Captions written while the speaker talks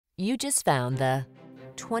You just found the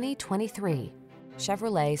 2023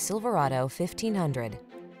 Chevrolet Silverado 1500.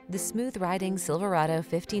 The smooth-riding Silverado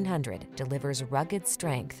 1500 delivers rugged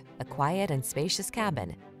strength, a quiet and spacious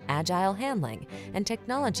cabin, agile handling, and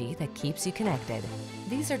technology that keeps you connected.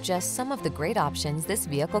 These are just some of the great options this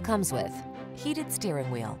vehicle comes with: heated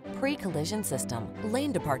steering wheel, pre-collision system,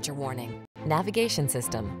 lane departure warning, navigation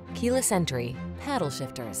system, keyless entry, paddle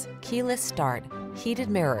shifters, keyless start, heated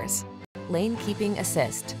mirrors, lane keeping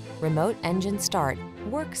assist, remote engine start.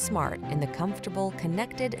 Work smart in the comfortable,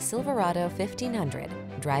 connected Silverado 1500.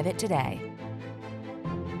 Drive it today.